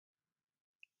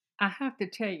I have to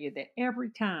tell you that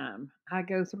every time I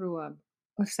go through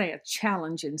let's say, a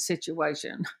challenging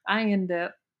situation, I end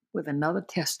up with another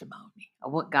testimony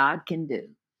of what God can do.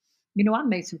 I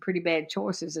made some pretty bad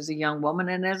choices as a young woman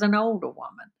and as an older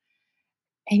woman.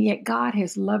 And yet, God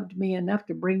has loved me enough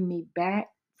to bring me back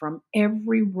from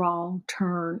every wrong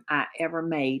turn I ever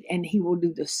made. And He will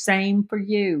do the same for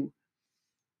you.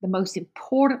 The most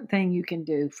important thing you can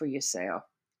do for yourself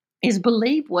is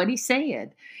believe what He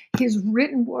said. His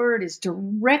written word is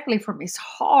directly from His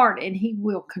heart, and He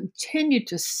will continue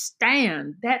to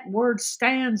stand. That word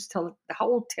stands till the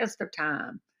whole test of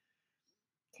time.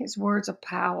 His words are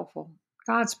powerful.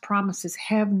 God's promises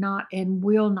have not and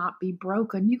will not be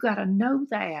broken. You got to know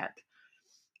that.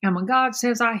 And when God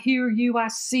says, I hear you, I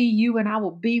see you, and I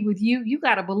will be with you, you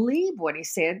got to believe what He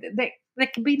said. There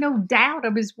can be no doubt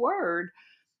of His word.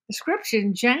 The scripture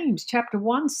in James chapter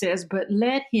 1 says, but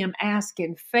let him ask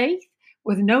in faith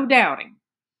with no doubting.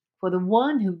 For the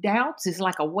one who doubts is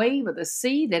like a wave of the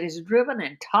sea that is driven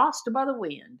and tossed by the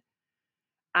wind.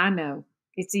 I know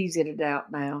it's easy to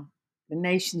doubt now. The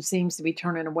nation seems to be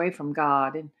turning away from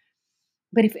God.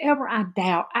 But if ever I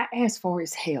doubt, I ask for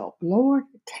His help. Lord,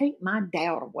 take my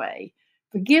doubt away.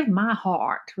 Forgive my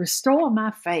heart. Restore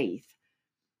my faith.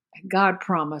 God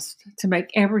promised to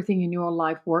make everything in your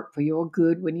life work for your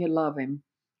good when you love Him.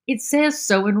 It says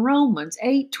so in Romans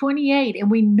 8:28,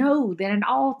 and we know that in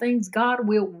all things God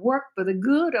will work for the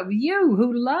good of you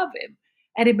who love Him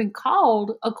and have been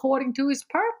called according to His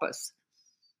purpose.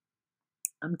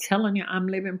 I'm telling you, I'm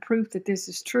living proof that this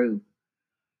is true.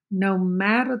 No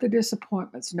matter the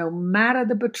disappointments, no matter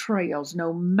the betrayals,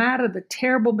 no matter the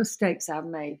terrible mistakes I've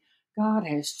made, God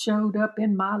has showed up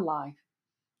in my life.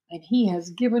 And He has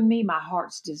given me my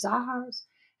heart's desires,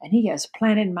 and He has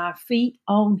planted my feet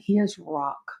on His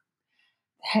rock.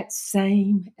 That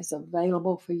same is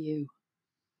available for you.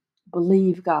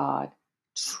 Believe God,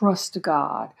 trust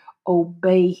God,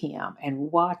 obey Him,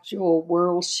 and watch your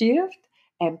world shift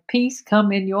and peace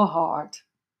come in your heart.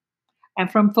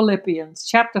 And from Philippians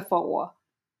chapter 4,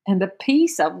 and the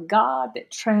peace of God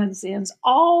that transcends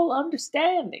all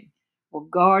understanding will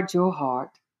guard your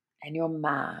heart and your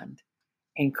mind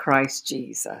in Christ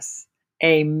Jesus.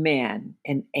 Amen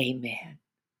and amen.